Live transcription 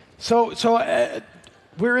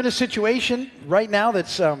We're in a situation right now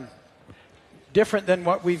that's different than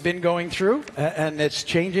what we've been going through, and it's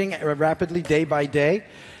changing rapidly day by day.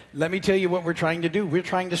 Let me tell you what we're trying to do. We're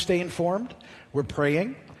trying to stay informed. We're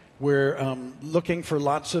praying. We're looking for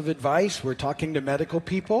lots of advice. We're talking to medical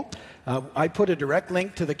people. I put a direct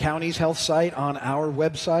link to the county's health site on our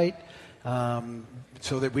website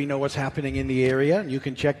so that we know what's happening in the area. And you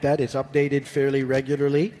can check that. It's updated fairly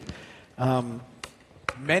regularly.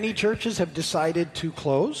 Many churches have decided to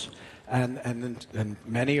close, and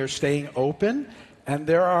many are staying open. And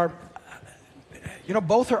there are,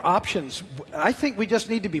 both are options. I think we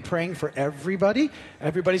just need to be praying for everybody.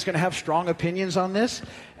 Everybody's going to have strong opinions on this.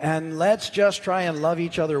 And let's just try and love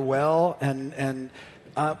each other well.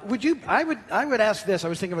 I would ask this. I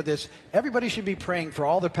was thinking about this. Everybody should be praying for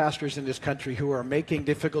all the pastors in this country who are making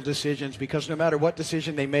difficult decisions, because no matter what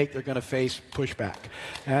decision they make, they're going to face pushback.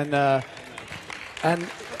 And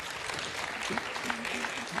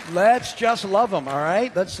let's just love them, all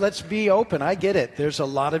right? Let's be open. I get it. There's a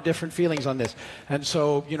lot of different feelings on this. And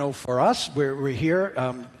so, for us, we're here,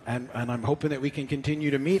 and I'm hoping that we can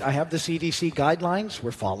continue to meet. I have the CDC guidelines.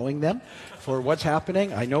 We're following them for what's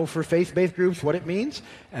happening. I know for faith-based groups what it means,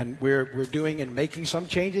 and we're doing and making some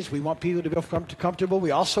changes. We want people to be comfortable.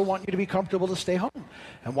 We also want you to be comfortable to stay home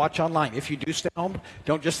and watch online. If you do stay home,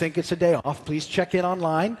 don't just think it's a day off. Please check in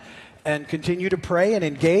online and continue to pray and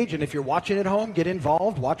engage. And if you're watching at home, get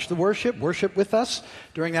involved. Watch the worship with us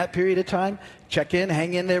during that period of time. Check in,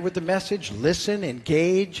 hang in there with the message, listen,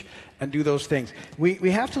 engage, and do those things. We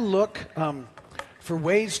have to look for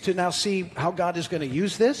ways to now see how God is going to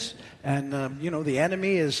use this. And, the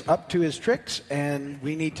enemy is up to his tricks, and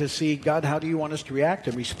we need to see, God, how do you want us to react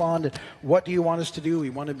and respond? What do you want us to do? We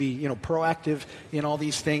want to be, proactive in all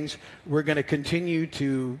these things. We're going to continue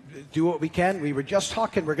to do what we can. We were just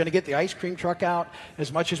talking, we're going to get the ice cream truck out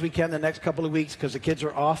as much as we can the next couple of weeks because the kids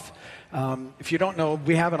are off. If you don't know,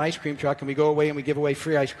 we have an ice cream truck, and we go away and we give away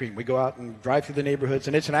free ice cream. We go out and drive through the neighborhoods,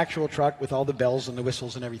 and it's an actual truck with all the bells and the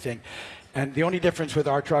whistles and everything. And the only difference with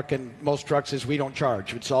our truck and most trucks is we don't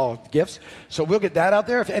charge. It's all gifts. So we'll get that out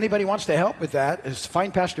there. If anybody wants to help with that,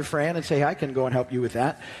 find Pastor Fran and say, I can go and help you with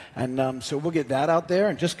that. And so we'll get that out there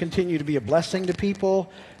and just continue to be a blessing to people.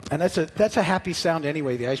 And that's a happy sound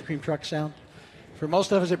anyway, the ice cream truck sound. For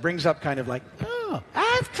most of us, it brings up kind of like, oh,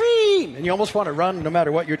 ice cream. And you almost want to run no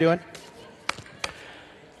matter what you're doing.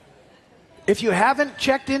 If you haven't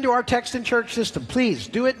checked into our text and church system, please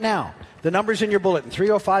do it now. The number's in your bulletin,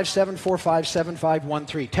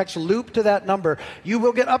 305-745-7513. Text loop to that number. You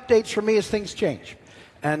will get updates from me as things change.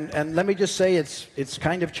 And let me just say it's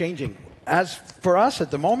kind of changing. As for us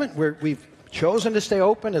at the moment, we've chosen to stay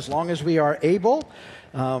open as long as we are able.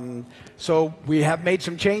 So we have made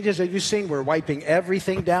some changes. As you've seen, we're wiping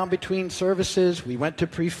everything down between services. We went to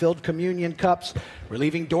pre-filled communion cups. We're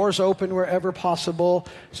leaving doors open wherever possible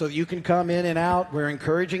so that you can come in and out. We're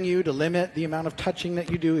encouraging you to limit the amount of touching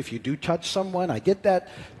that you do. If you do touch someone, I get that.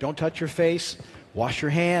 Don't touch your face. Wash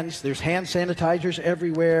your hands. There's hand sanitizers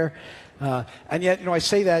everywhere. And yet, I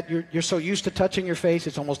say that you're so used to touching your face,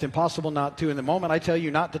 it's almost impossible not to. And the moment I tell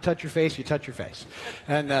you not to touch your face, you touch your face.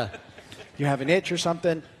 And you have an itch or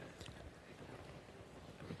something,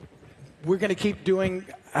 we're going to keep doing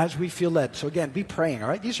as we feel led. So again, be praying, all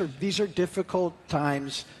right? These are difficult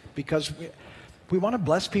times because we want to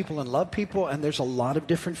bless people and love people, and there's a lot of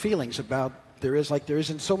different feelings about there is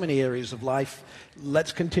in so many areas of life.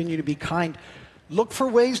 Let's continue to be kind. Look for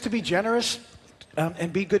ways to be generous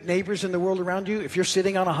and be good neighbors in the world around you. If you're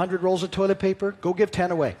sitting on 100 rolls of toilet paper, go give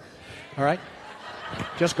 10 away, all right?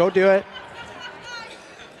 Just go do it.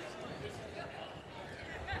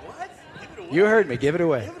 You heard me. Give it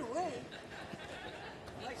away. Give it away.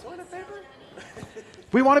 Like toilet paper?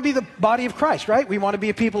 We want to be the body of Christ, right? We want to be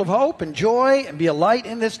a people of hope and joy and be a light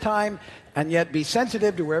in this time, and yet be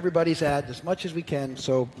sensitive to where everybody's at as much as we can.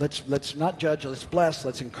 So let's not judge. Let's bless.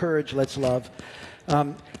 Let's encourage. Let's love.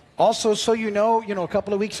 Also, so a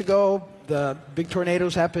couple of weeks ago, the big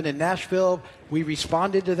tornadoes happened in Nashville. We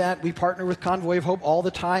responded to that. We partner with Convoy of Hope all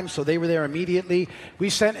the time, so they were there immediately. We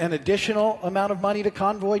sent an additional amount of money to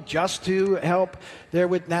Convoy just to help there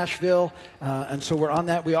with Nashville, and so we're on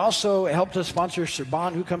that. We also helped to sponsor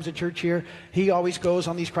Serban, who comes to church here. He always goes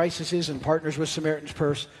on these crises and partners with Samaritan's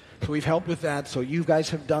Purse, so we've helped with that. So you guys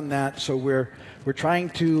have done that, so we're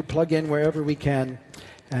trying to plug in wherever we can,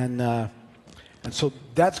 and so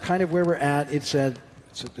that's kind of where we're at. It's a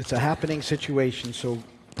happening situation, so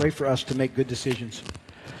pray for us to make good decisions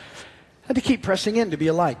and to keep pressing in to be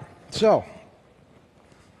a light. So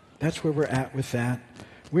that's where we're at with that.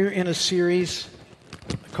 We're in a series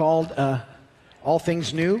called All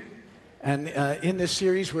Things New, And in this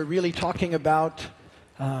series, we're really talking about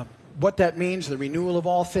what that means, the renewal of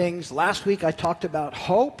all things. Last week, I talked about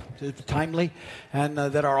hope, timely, and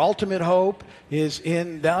that our ultimate hope is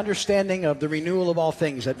in the understanding of the renewal of all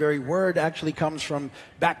things. That very word actually comes from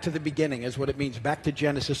back to the beginning, is what it means, back to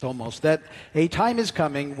Genesis almost. That a time is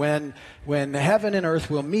coming when heaven and earth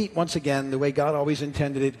will meet once again the way God always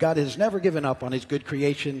intended it. God has never given up on his good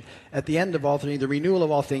creation. At the end of all things, the renewal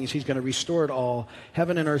of all things, he's going to restore it all.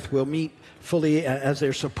 Heaven and earth will meet fully as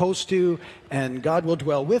they're supposed to, and God will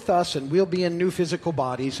dwell with us, and we'll be in new physical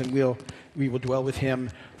bodies, and we will dwell with him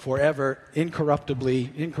forever,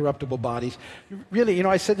 incorruptible bodies. Really,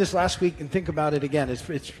 I said this last week, and think about it again.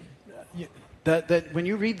 It's that when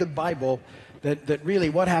you read the Bible, that really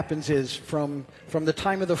what happens is from the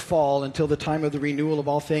time of the fall until the time of the renewal of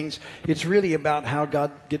all things, it's really about how God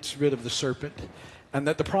gets rid of the serpent. And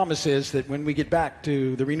that the promise is that when we get back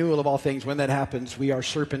to the renewal of all things, when that happens, we are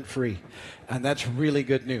serpent-free. And that's really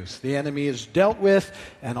good news. The enemy is dealt with,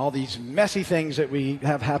 and all these messy things that we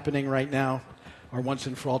have happening right now are once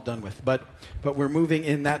and for all done with. But we're moving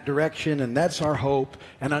in that direction, and that's our hope.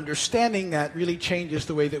 And understanding that really changes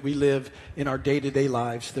the way that we live in our day-to-day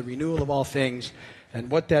lives, the renewal of all things, and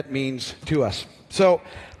what that means to us. So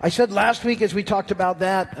I said last week as we talked about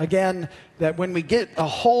that, again, that when we get a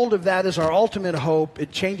hold of that as our ultimate hope,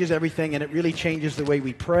 it changes everything, and it really changes the way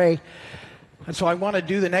we pray. And so I want to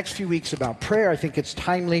do the next few weeks about prayer. I think it's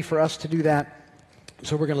timely for us to do that.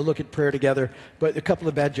 So we're going to look at prayer together, but a couple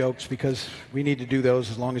of bad jokes because we need to do those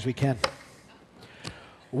as long as we can.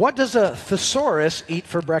 What does a thesaurus eat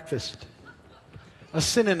for breakfast? A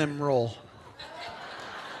synonym roll.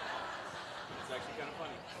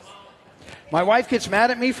 My wife gets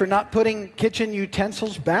mad at me for not putting kitchen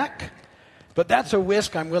utensils back, but that's a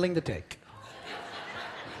risk I'm willing to take.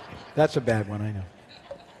 That's a bad one, I know.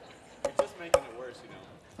 You're just making it worse,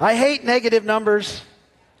 I hate negative numbers,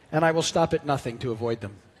 and I will stop at nothing to avoid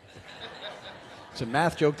them. It's a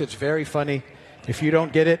math joke that's very funny. If you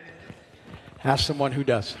don't get it, ask someone who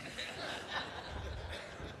does.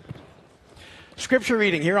 Scripture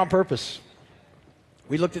reading here on purpose.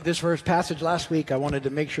 We looked at this first passage last week. I wanted to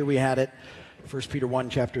make sure we had it. 1 Peter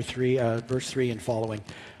 1, chapter 3, verse 3 and following.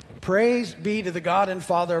 Praise be to the God and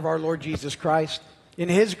Father of our Lord Jesus Christ. In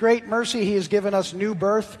his great mercy, he has given us new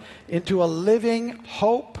birth into a living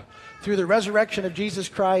hope through the resurrection of Jesus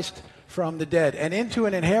Christ from the dead, and into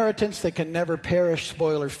an inheritance that can never perish,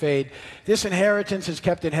 spoil, or fade. This inheritance is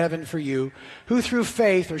kept in heaven for you, who through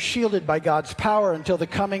faith are shielded by God's power until the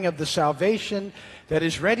coming of the salvation that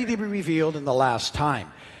is ready to be revealed in the last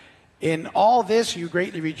time. In all this you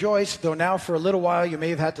greatly rejoice, though now for a little while you may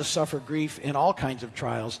have had to suffer grief in all kinds of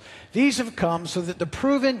trials. These have come so that the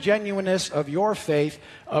proven genuineness of your faith,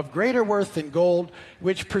 of greater worth than gold,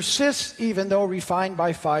 which persists even though refined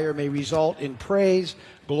by fire, may result in praise,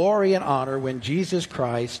 glory, and honor when Jesus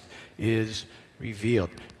Christ is revealed.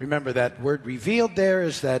 Remember that word revealed there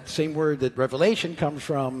is that same word that revelation comes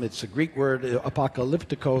from. It's a Greek word,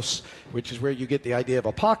 apocalyptikos, which is where you get the idea of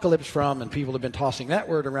apocalypse from, and people have been tossing that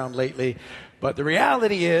word around lately. But the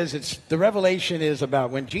reality is, the revelation is about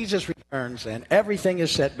when Jesus returns and everything is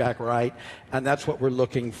set back right, and that's what we're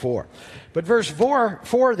looking for. But verse 4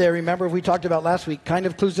 there, remember, we talked about last week, kind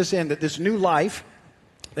of clues us in that this new life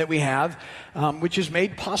that we have, which is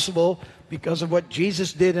made possible because of what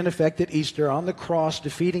Jesus did in effect at Easter on the cross,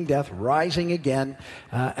 defeating death, rising again,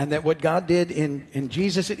 and that what God did in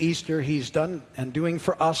Jesus at Easter, he's done and doing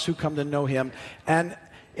for us who come to know him. And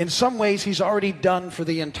in some ways, he's already done for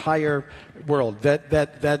the entire world.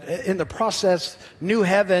 That in the process, new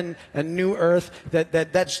heaven and new earth,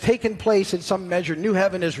 that's taken place in some measure. New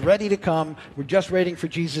heaven is ready to come. We're just waiting for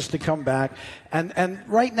Jesus to come back. And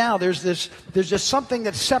right now, there's just something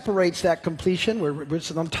that separates that completion. We're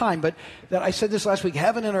on time, but that I said this last week.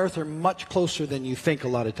 Heaven and earth are much closer than you think a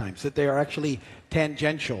lot of times. That they are actually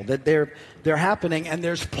tangential. That they're happening, and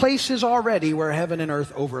there's places already where heaven and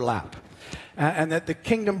earth overlap. And that the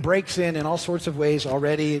kingdom breaks in all sorts of ways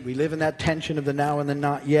already. We live in that tension of the now and the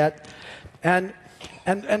not yet. And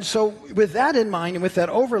so with that in mind and with that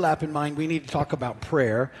overlap in mind, we need to talk about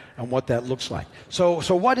prayer and what that looks like. So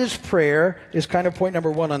what is prayer is kind of point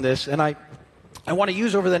number one on this. And I want to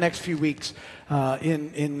use over the next few weeks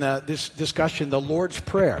in this discussion the Lord's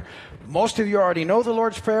Prayer. Most of you already know the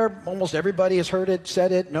Lord's Prayer. Almost everybody has heard it,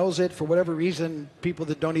 said it, knows it. For whatever reason, people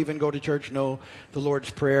that don't even go to church know the Lord's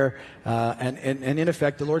Prayer. And in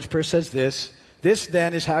effect, the Lord's Prayer says this. This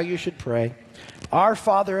then is how you should pray. Our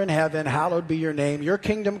Father in heaven, hallowed be your name. Your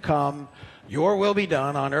kingdom come. your will be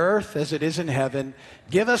done on earth as it is in heaven.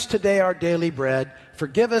 Give us today our daily bread.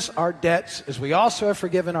 Forgive us our debts as we also have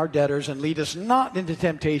forgiven our debtors. And lead us not into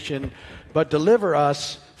temptation, but deliver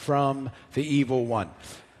us from the evil one.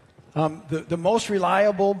 The most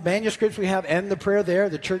reliable manuscripts we have end the prayer there.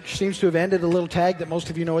 The church seems to have ended a little tag that most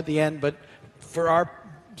of you know at the end, but for our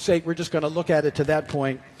sake, we're just going to look at it to that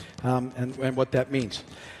point, and what that means.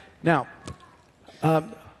 Now,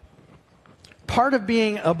 part of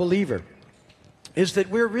being a believer is that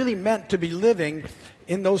we're really meant to be living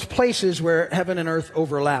in those places where heaven and earth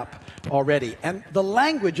overlap already. And the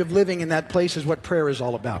language of living in that place is what prayer is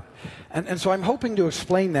all about. And so I'm hoping to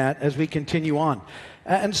explain that as we continue on.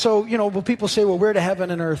 And so, when people say, well, where do heaven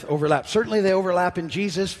and earth overlap? Certainly they overlap in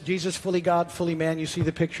Jesus. Jesus, fully God, fully man. You see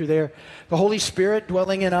the picture there. The Holy Spirit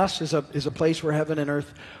dwelling in us is a place where heaven and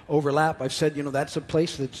earth overlap. I've said, that's a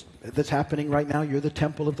place that's happening right now. You're the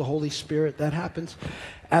temple of the Holy Spirit. That happens.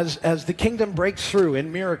 As the kingdom breaks through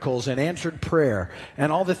in miracles and answered prayer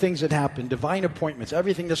and all the things that happen, divine appointments,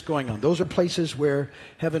 everything that's going on, those are places where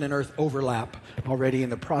heaven and earth overlap already in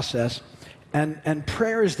the process. And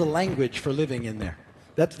prayer is the language for living in there.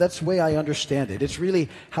 That's the way I understand it. It's really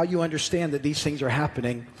how you understand that these things are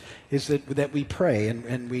happening is that we pray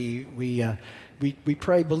and we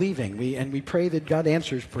pray believing. We pray that God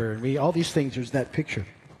answers prayer. And all these things, there's that picture.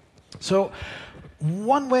 So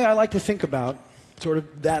one way I like to think about sort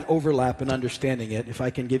of that overlap and understanding it, if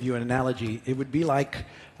I can give you an analogy, it would be like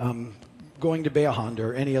going to Bay Honda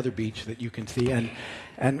or any other beach that you can see.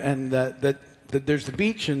 And that there's the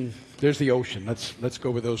beach and there's the ocean. Let's go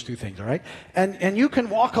with those two things, all right? And you can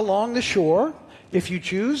walk along the shore if you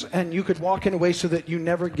choose, and you could walk in a way so that you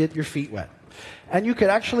never get your feet wet. And you could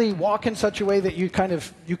actually walk in such a way that you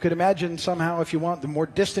could imagine somehow, if you want, the more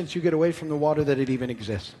distance you get away from the water, that it even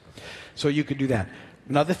exists. So you could do that.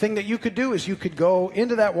 Another thing that you could do is you could go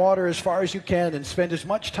into that water as far as you can and spend as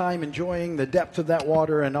much time enjoying the depth of that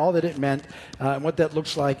water and all that it meant and what that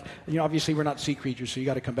looks like. Obviously we're not sea creatures, so you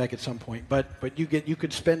got to come back at some point. But you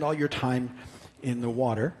could spend all your time in the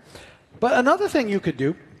water. But another thing you could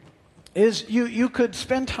do is you could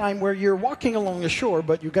spend time where you're walking along the shore,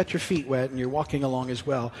 but you got your feet wet and you're walking along as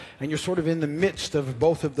well, and you're sort of in the midst of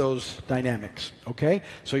both of those dynamics, okay?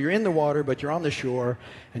 So you're in the water, but you're on the shore,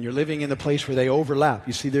 and you're living in the place where they overlap.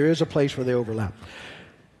 You see, there is a place where they overlap.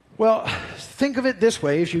 Well, think of it this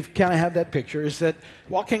way, as you kind of have that picture, is that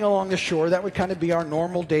walking along the shore, that would kind of be our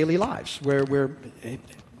normal daily lives, where we're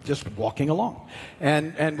just walking along.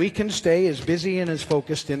 And we can stay as busy and as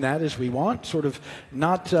focused in that as we want, sort of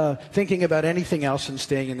not thinking about anything else and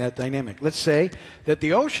staying in that dynamic. Let's say that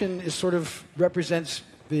the ocean is sort of represents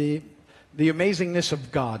the amazingness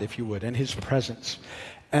of God, if you would, and His presence.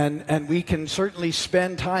 And we can certainly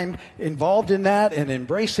spend time involved in that and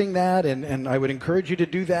embracing that, and I would encourage you to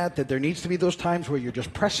do that that there needs to be those times where you're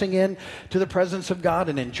just pressing in to the presence of God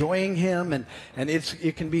and enjoying Him, and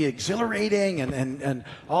it can be exhilarating, and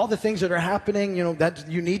all the things that are happening, that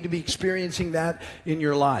you need to be experiencing that in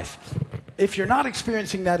your life. If you're not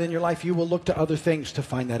experiencing that in your life, you will look to other things to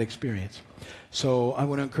find that experience. So I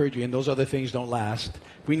want to encourage you, and those other things don't last.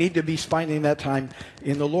 We need to be spending that time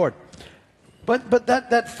in the Lord. But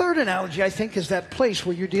that third analogy, I think, is that place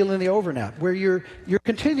where you're dealing in the overlap, where you're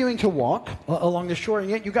continuing to walk along the shore, and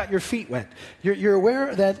yet you got your feet wet. You're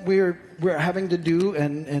aware that we're having to do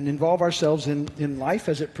and involve ourselves in life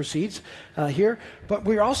as it proceeds here, but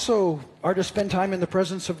we also are to spend time in the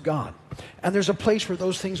presence of God. And there's a place where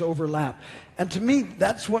those things overlap. And to me,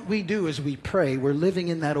 that's what we do as we pray. We're living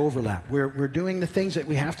in that overlap. We're doing the things that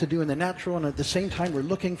we have to do in the natural, and at the same time, we're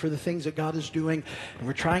looking for the things that God is doing, and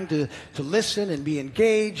we're trying to listen and be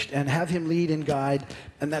engaged and have Him lead and guide,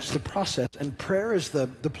 and that's the process. And prayer is the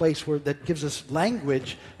place that gives us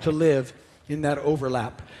language to live in that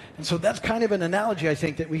overlap. And so that's kind of an analogy, I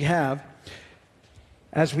think, that we have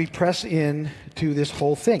as we press in to this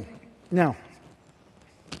whole thing. Now,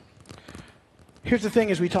 here's the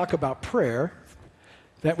thing as we talk about prayer,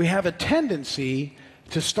 that we have a tendency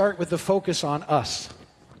to start with the focus on us.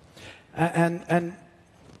 And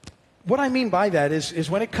what I mean by that is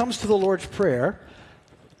when it comes to the Lord's Prayer,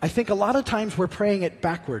 I think a lot of times we're praying it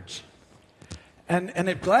backwards. And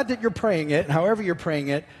I'm glad that you're praying it, however you're praying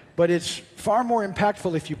it, but it's far more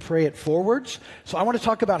impactful if you pray it forwards. So I want to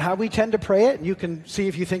talk about how we tend to pray it, and you can see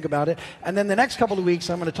if you think about it. And then the next couple of weeks,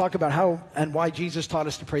 I'm going to talk about how and why Jesus taught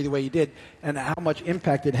us to pray the way He did, and how much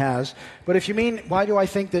impact it has. But if you mean, why do I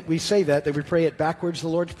think that we say that we pray it backwards, the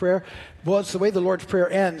Lord's Prayer? Well, it's the way the Lord's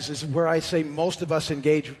Prayer ends is where I say most of us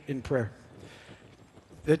engage in prayer.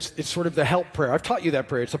 It's sort of the help prayer. I've taught you that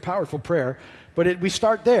prayer. It's a powerful prayer. But we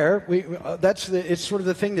start there. It's sort of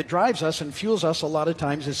the thing that drives us and fuels us a lot of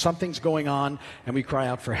times is something's going on and we cry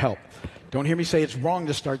out for help. Don't hear me say it's wrong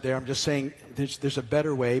to start there. I'm just saying there's a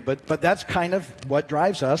better way. But that's kind of what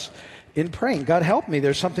drives us in praying. God, help me.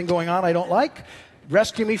 There's something going on I don't like.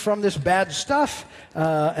 Rescue me from this bad stuff.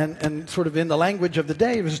 And sort of in the language of the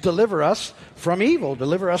day, it was deliver us from evil.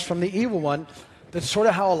 Deliver us from the evil one. That's sort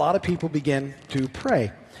of how a lot of people begin to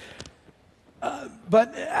pray.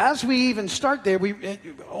 But as we even start there, we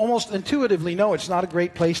almost intuitively know it's not a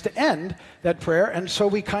great place to end that prayer. And so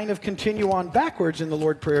we kind of continue on backwards in the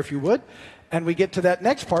Lord prayer, if you would. And we get to that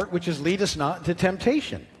next part, which is lead us not into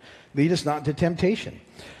temptation. Lead us not into temptation.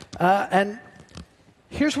 And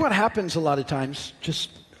here's what happens a lot of times,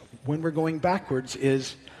 just when we're going backwards,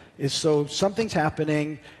 is so something's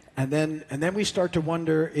happening, and then we start to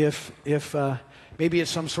wonder if maybe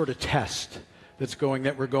it's some sort of test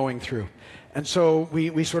that we're going through. And so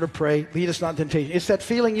we sort of pray, lead us not into temptation. It's that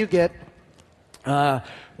feeling you get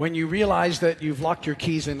when you realize that you've locked your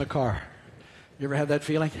keys in the car. You ever had that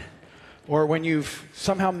feeling? Or when you've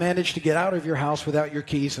somehow managed to get out of your house without your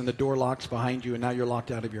keys and the door locks behind you and now you're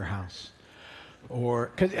locked out of your house.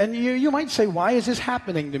 And you might say, why is this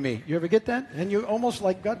happening to me? You ever get that? And you're almost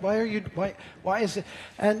like, God, why is it?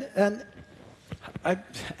 And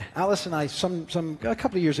Alice and I, a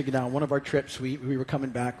couple of years ago now, on one of our trips, we were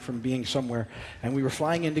coming back from being somewhere, and we were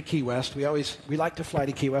flying into Key West. We like to fly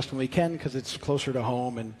to Key West when we can because it's closer to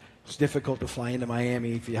home, and it's difficult to fly into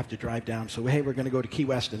Miami if you have to drive down. So, hey, we're going to go to Key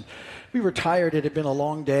West. And we were tired. It had been a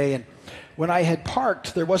long day. And when I had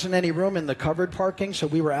parked, there wasn't any room in the covered parking. So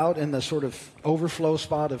we were out in the sort of overflow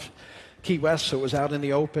spot of Key West. So it was out in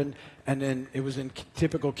the open. And then it was in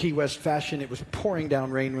typical Key West fashion. It was pouring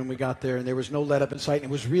down rain when we got there. And there was no let up in sight.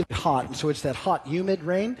 And it was really hot. And so it's that hot, humid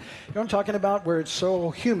rain. You know what I'm talking about? Where it's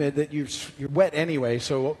so humid that you're wet anyway.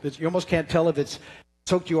 So you almost can't tell if it's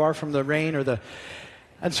soaked you are from the rain or the...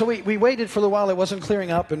 And so we waited for a while. It wasn't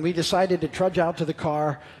clearing up, and we decided to trudge out to the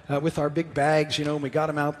car with our big bags, and we got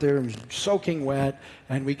them out there and soaking wet.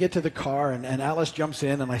 And we get to the car, and Alice jumps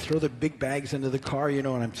in, and I throw the big bags into the car, and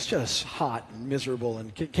I'm just hot and miserable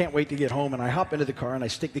and can't wait to get home. And I hop into the car, and I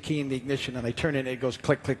stick the key in the ignition, and I turn it, and it goes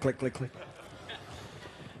click, click, click, click, click.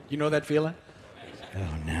 You know that feeling?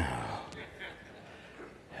 Oh, no.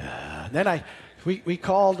 Then we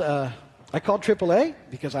called... I called AAA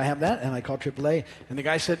because I have that, and I called AAA, and the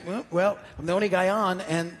guy said, well, I'm the only guy on,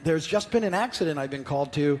 and there's just been an accident I've been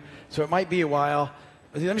called to, so it might be a while.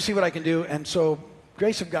 Let me see what I can do. And so,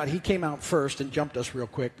 grace of God, he came out first and jumped us real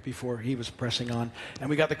quick before he was pressing on, and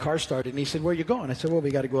we got the car started, and he said, where are you going? I said, well, we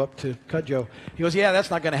got to go up to Cudjoe. He goes, yeah,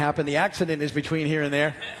 that's not going to happen. The accident is between here and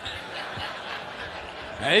there.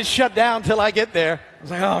 And it's shut down till I get there. I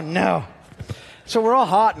was like, oh, no. So we're all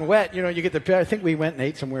hot and wet, you get the... I think we went and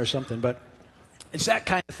ate somewhere or something, but it's that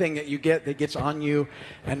kind of thing that you get that gets on you,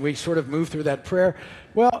 and we sort of move through that prayer.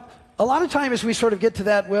 Well, a lot of times we sort of get to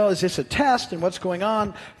that, well, is this a test and what's going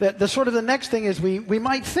on? The sort of the next thing is we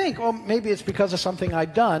might think, oh, maybe it's because of something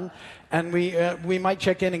I've done, and we might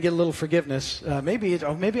check in and get a little forgiveness. Maybe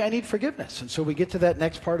I need forgiveness. And so we get to that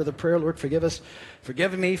next part of the prayer, Lord,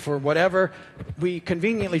 forgive me for whatever. We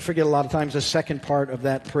conveniently forget a lot of times the second part of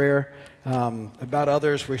that prayer. About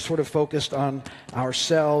others, we're sort of focused on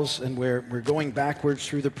ourselves, and we're going backwards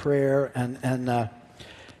through the prayer, and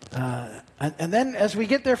then as we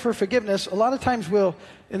get there for forgiveness, a lot of times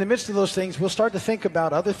in the midst of those things, we'll start to think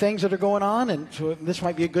about other things that are going on, and so this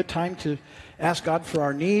might be a good time to ask God for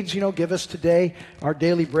our needs. Give us today our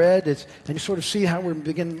daily bread, and you sort of see how we're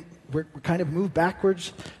kind of move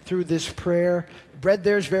backwards through this prayer. Bread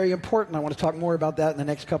there is very important. I want to talk more about that in the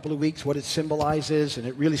next couple of weeks, what it symbolizes, and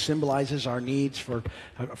it really symbolizes our needs for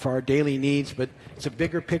our daily needs, but it's a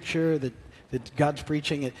bigger picture that God's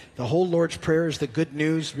preaching. The whole Lord's Prayer is the good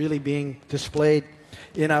news really being displayed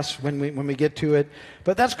in us when we get to it.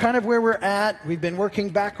 But that's kind of where we're at. We've been working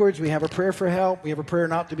backwards. We have a prayer for help. We have a prayer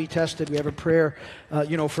not to be tested. We have a prayer,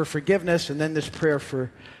 for forgiveness, and then this prayer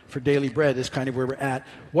for daily bread is kind of where we're at.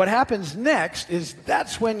 What happens next is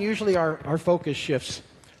that's when usually our focus shifts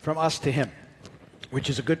from us to Him, which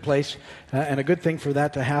is a good place and a good thing for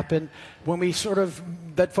that to happen. When we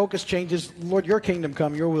that focus changes, Lord, your kingdom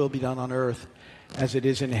come, your will be done on earth as it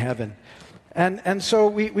is in heaven. And so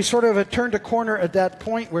we sort of have turned a corner at that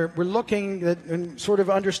point where we're looking at and sort of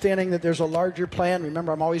understanding that there's a larger plan.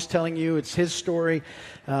 Remember, I'm always telling you it's his story,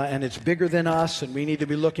 and it's bigger than us, and we need to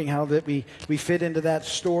be looking how that we fit into that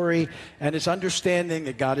story. And it's understanding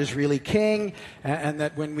that God is really king, and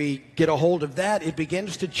that when we get a hold of that, it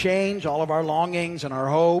begins to change all of our longings and our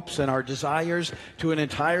hopes and our desires to an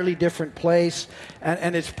entirely different place.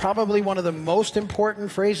 And it's probably one of the most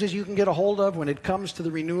important phrases you can get a hold of when it comes to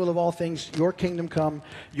the renewal of all things. Your kingdom come,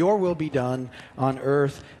 your will be done on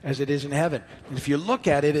earth as it is in heaven. And if you look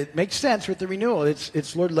at it, it makes sense with the renewal.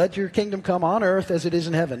 It's Lord, let your kingdom come on earth as it is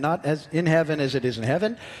in heaven. Not as in heaven as it is in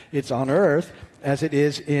heaven. It's on earth as it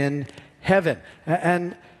is in heaven.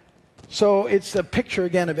 And so it's a picture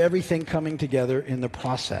again of everything coming together in the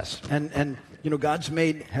process. And God's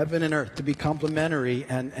made heaven and earth to be complementary,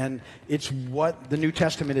 and it's what the New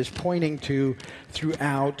Testament is pointing to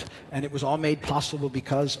throughout, and it was all made possible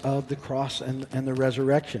because of the cross and the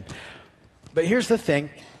resurrection. But here's the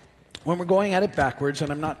thing. When we're going at it backwards,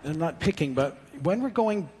 and I'm not picking, but when we're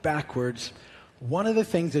going backwards, one of the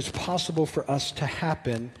things that's possible for us to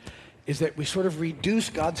happen is that we sort of reduce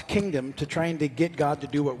God's kingdom to trying to get God to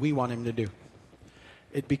do what we want him to do.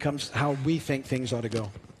 It becomes how we think things ought to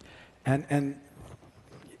go. And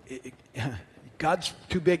God's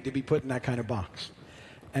too big to be put in that kind of box.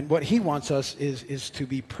 And what he wants us is to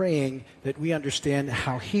be praying that we understand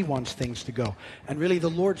how he wants things to go. And really the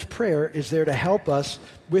Lord's Prayer is there to help us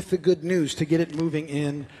with the good news, to get it moving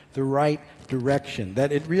in the right direction.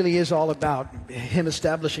 That it really is all about him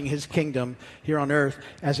establishing his kingdom here on earth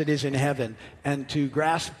as it is in heaven. And to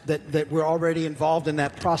grasp that we're already involved in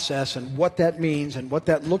that process and what that means and what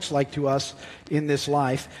that looks like to us in this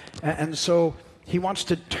life. And so he wants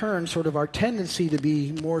to turn sort of our tendency to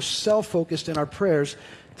be more self-focused in our prayers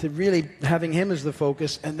to really having him as the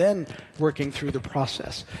focus and then working through the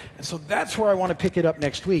process. And so that's where I want to pick it up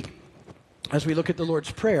next week as we look at the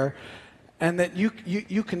Lord's Prayer. And that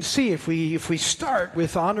you can see if we start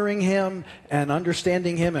with honoring him and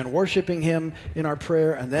understanding him and worshiping him in our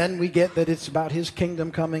prayer, and then we get that it's about his kingdom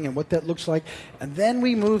coming and what that looks like, and then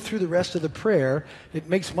we move through the rest of the prayer, it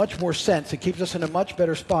makes much more sense. It keeps us in a much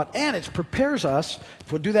better spot, and it prepares us,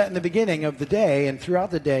 if we'll do that in the beginning of the day and throughout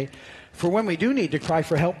the day, for when we do need to cry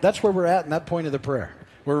for help. That's where we're at in that point of the prayer.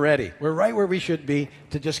 We're ready. We're right where we should be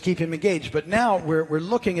to just keep him engaged. But now we're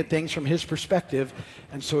looking at things from his perspective,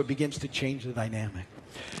 and so it begins to change the dynamic.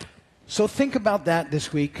 So think about that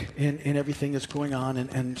this week in everything that's going on,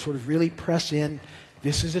 and sort of really press in.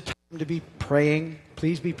 This is a time to be praying.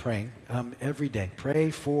 Please be praying every day.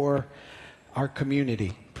 Pray for our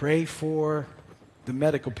community. Pray for the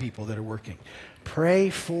medical people that are working.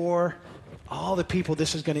 Pray for all the people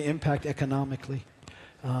this is going to impact economically.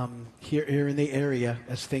 Here in the area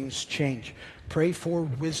as things change. Pray for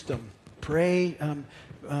wisdom. Pray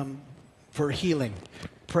for healing.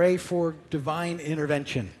 Pray for divine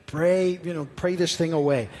intervention. Pray this thing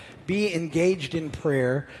away. Be engaged in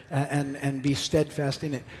prayer and be steadfast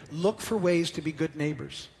in it. Look for ways to be good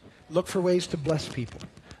neighbors. Look for ways to bless people.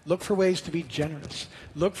 Look for ways to be generous.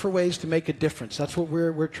 Look for ways to make a difference. That's what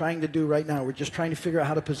we're trying to do right now. We're just trying to figure out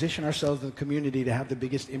how to position ourselves in the community to have the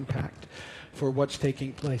biggest impact for what's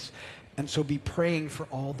taking place. And so be praying for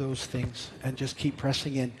all those things and just keep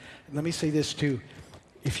pressing in. And let me say this too.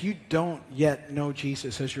 If you don't yet know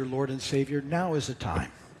Jesus as your Lord and Savior, now is the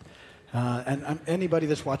time. And anybody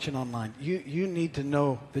that's watching online, you need to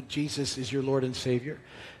know that Jesus is your Lord and Savior.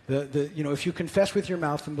 If you confess with your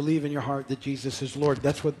mouth and believe in your heart that Jesus is Lord,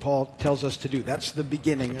 that's what Paul tells us to do. That's the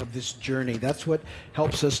beginning of this journey. That's what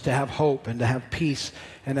helps us to have hope and to have peace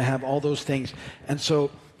and to have all those things. And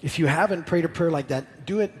so if you haven't prayed a prayer like that,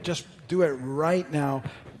 do it right now.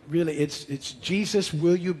 Really, it's Jesus,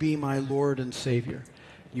 will you be my Lord and Savior?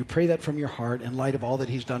 You pray that from your heart in light of all that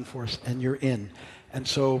he's done for us, and you're in. And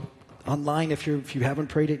so online, if you haven't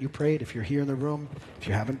prayed it, you pray it. If you're here in the room, if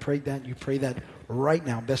you haven't prayed that, you pray that right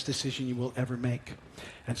now. Best decision you will ever make.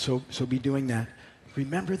 And so be doing that.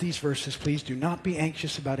 Remember these verses, please. Do not be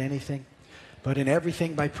anxious about anything, but in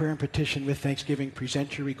everything by prayer and petition with thanksgiving,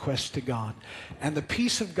 present your requests to God. And the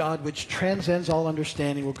peace of God, which transcends all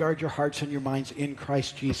understanding, will guard your hearts and your minds in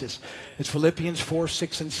Christ Jesus. It's Philippians 4,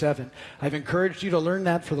 6, and 7. I've encouraged you to learn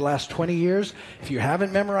that for the last 20 years. If you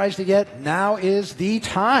haven't memorized it yet, now is the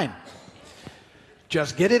time.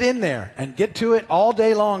 Just get it in there and get to it all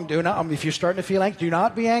day long. If you're starting to feel anxious, do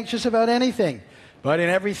not be anxious about anything, But in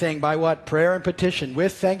everything, by what? Prayer and petition.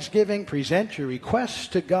 With thanksgiving, present your requests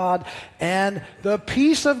to God, and the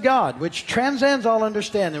peace of God, which transcends all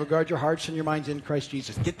understanding, regard your hearts and your minds in Christ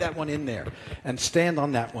Jesus. Get that one in there and stand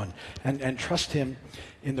on that one and trust Him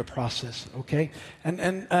in the process, okay? And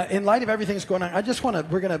in light of everything that's going on,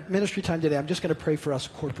 we're going to, ministry time today, I'm just going to pray for us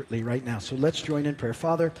corporately right now. So let's join in prayer.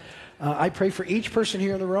 Father, I pray for each person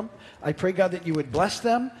here in the room. I pray, God, that you would bless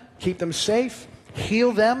them, keep them safe,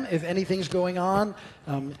 heal them if anything's going on.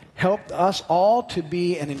 Help us all to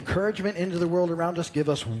be an encouragement into the world around us. Give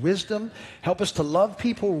us wisdom. Help us to love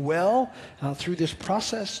people well through this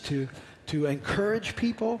process, to encourage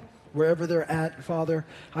people wherever they're at, Father.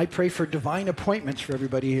 I pray for divine appointments for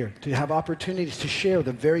everybody here, to have opportunities to share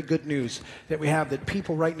the very good news that we have, that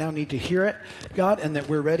people right now need to hear it, God, and that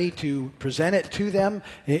we're ready to present it to them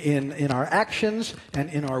in our actions and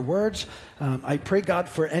in our words. I pray, God,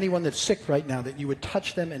 for anyone that's sick right now, that you would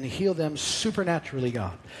touch them and heal them supernaturally,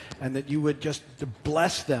 God, and that you would just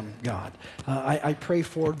bless them, God. I pray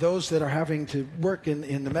for those that are having to work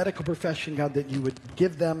in the medical profession, God, that you would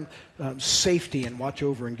give them safety and watch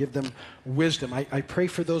over and give them wisdom. I pray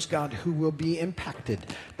for those, God, who will be impacted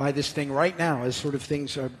by this thing right now as sort of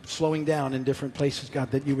things are slowing down in different places, God,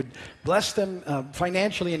 that you would bless them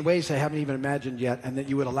financially in ways they haven't even imagined yet, and that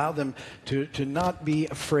you would allow them to not be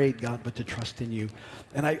afraid, God, but to trust in you.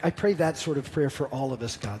 And I pray that sort of prayer for all of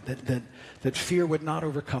us, God, that fear would not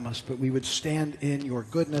overcome us, but we would stand in your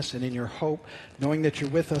goodness and in your hope, knowing that you're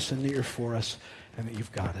with us and that you're for us and that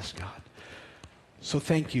you've got us, God. So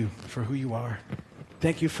thank you for who you are.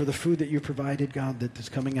 Thank you for the food that you provided, God, that is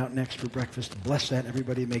coming out next for breakfast. Bless that,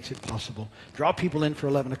 everybody who makes it possible. Draw people in for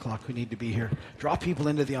 11 o'clock who need to be here. Draw people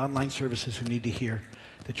into the online services who need to hear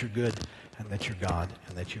that you're good and that you're God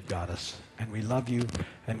and that you've got us. And we love you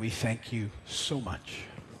and we thank you so much.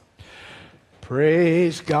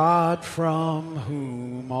 Praise God, from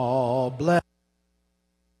whom all blessings.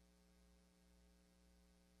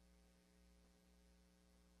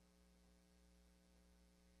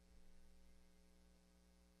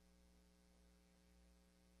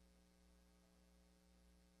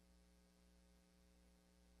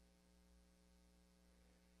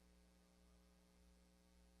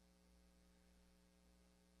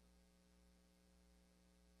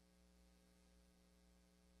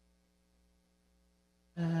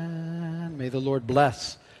 And may the Lord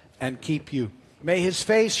bless and keep you. May his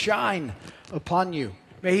face shine upon you.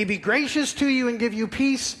 May he be gracious to you and give you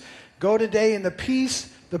peace. Go today in the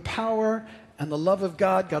peace, the power, and the love of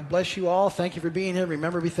God. God bless you all. Thank you for being here.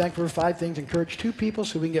 Remember, be thankful for 5 things. Encourage 2 people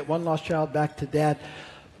so we can get 1 lost child back to Dad.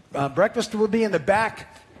 Breakfast will be in the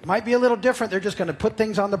back. Might be a little different. They're just going to put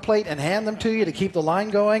things on the plate and hand them to you to keep the line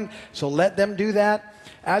going. So let them do that.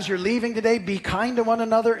 As you're leaving today, be kind to one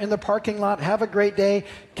another in the parking lot. Have a great day.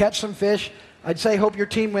 Catch some fish. I'd say hope your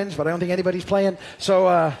team wins, but I don't think anybody's playing.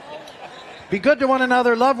 So be good to one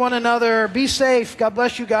another. Love one another. Be safe. God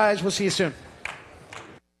bless you guys. We'll see you soon.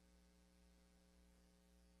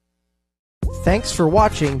 Thanks for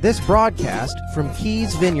watching this broadcast from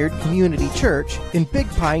Keys Vineyard Community Church in Big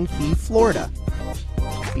Pine Key, Florida.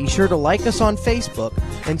 Be sure to like us on Facebook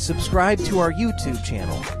and subscribe to our YouTube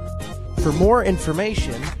channel. For more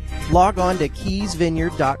information, log on to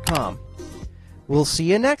keysvineyard.com. We'll see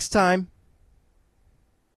you next time.